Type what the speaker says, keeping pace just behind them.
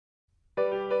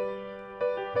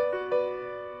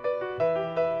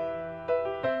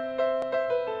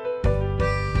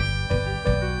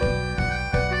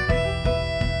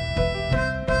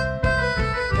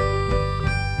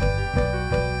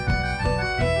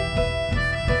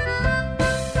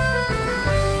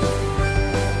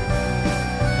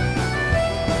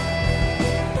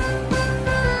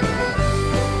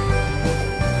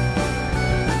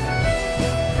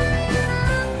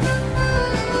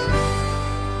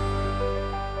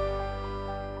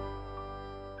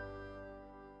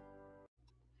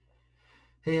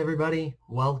Hey everybody,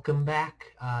 welcome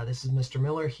back. This is Mr.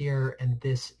 Miller here, and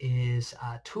this is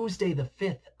Tuesday the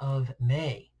 5th of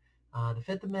May. The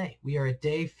 5th of May. We are at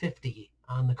day 50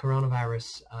 on the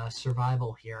coronavirus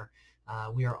survival here.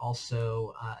 We are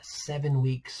also 7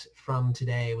 weeks from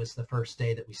today was the first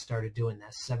day that we started doing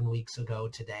this, 7 weeks ago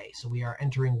today. So we are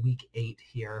entering week 8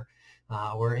 here.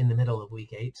 We're in the middle of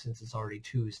week 8 since it's already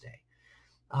Tuesday.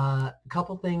 A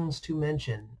couple things to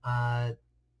mention.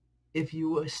 If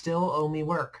you still owe me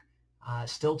work,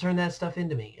 still turn that stuff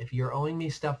into me. If you're owing me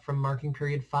stuff from marking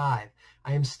period 5,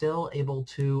 I am still able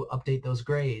to update those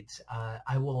grades.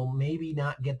 I will maybe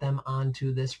not get them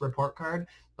onto this report card,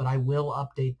 but I will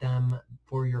update them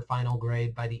for your final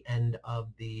grade by the end of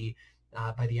the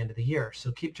year.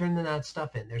 So keep turning that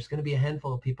stuff in. There's going to be a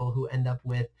handful of people who end up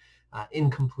with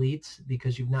incompletes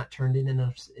because you've not turned in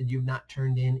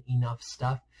enough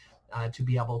stuff to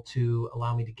be able to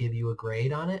allow me to give you a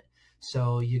grade on it.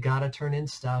 So you got to turn in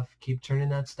stuff, keep turning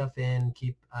that stuff in,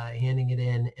 keep handing it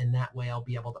in, and that way I'll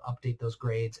be able to update those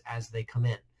grades as they come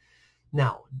in.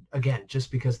 Now, again, just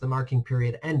because the marking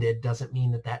period ended doesn't mean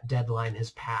that that deadline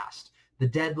has passed. The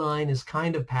deadline is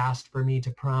kind of passed for me to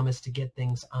promise to get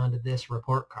things onto this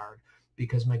report card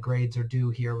because my grades are due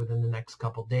here within the next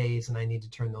couple days and I need to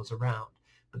turn those around.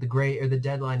 But the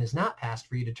deadline is not passed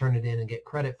for you to turn it in and get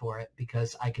credit for it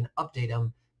because I can update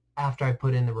them after I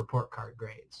put in the report card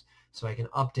grades. So I can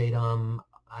update them,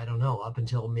 I don't know, up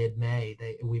until mid-May,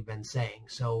 we've been saying.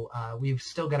 So we've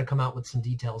still got to come out with some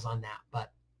details on that.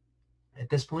 But at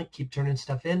this point, keep turning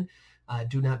stuff in.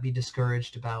 Do not be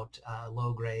discouraged about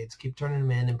low grades. Keep turning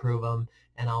them in, improve them,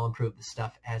 and I'll improve the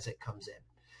stuff as it comes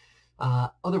in.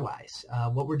 Otherwise,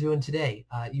 what we're doing today,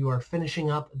 you are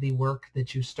finishing up the work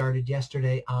that you started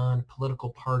yesterday on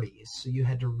political parties. So you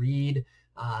had to read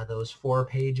those 4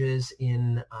 pages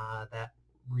in that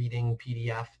reading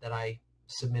PDF that I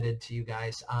submitted to you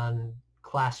guys on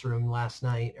Classroom last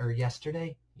night, or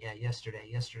yesterday? Yeah,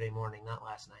 yesterday morning, not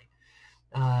last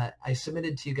night. I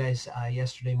submitted to you guys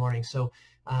yesterday morning. So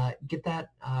get that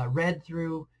read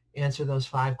through, answer those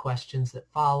 5 questions that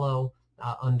follow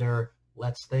under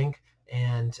Let's Think,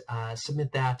 and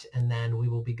submit that, and then we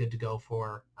will be good to go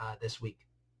for this week.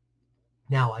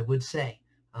 Now, I would say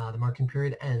the marking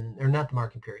period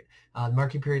the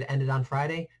marking period ended on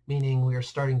Friday, meaning we are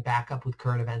starting back up with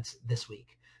current events this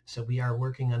week. So we are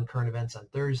working on current events on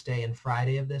Thursday and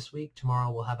Friday of this week.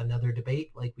 Tomorrow we'll have another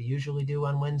debate like we usually do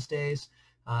on Wednesdays,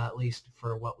 at least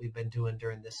for what we've been doing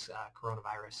during this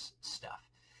coronavirus stuff.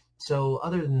 So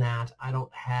other than that, I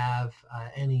don't have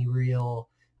any real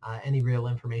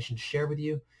information to share with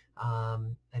you.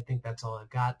 I think that's all I've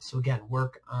got. So again,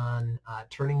 work on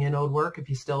turning in owed work if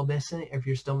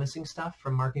you're still missing stuff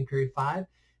from marking period 5,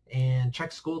 and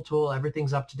check School Tool.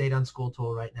 Everything's up to date on School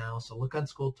Tool right now. So look on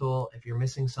School Tool. If you're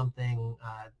missing something,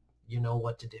 you know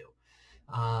what to do.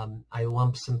 I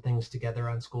lump some things together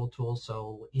on School Tool,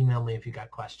 so email me if you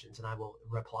got questions, and I will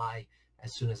reply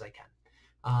as soon as I can.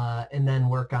 And then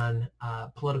work on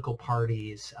political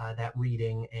parties, that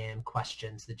reading and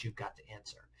questions that you've got to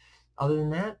answer. Other than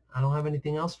that, I don't have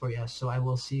anything else for you, so I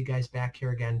will see you guys back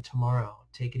here again tomorrow.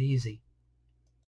 Take it easy.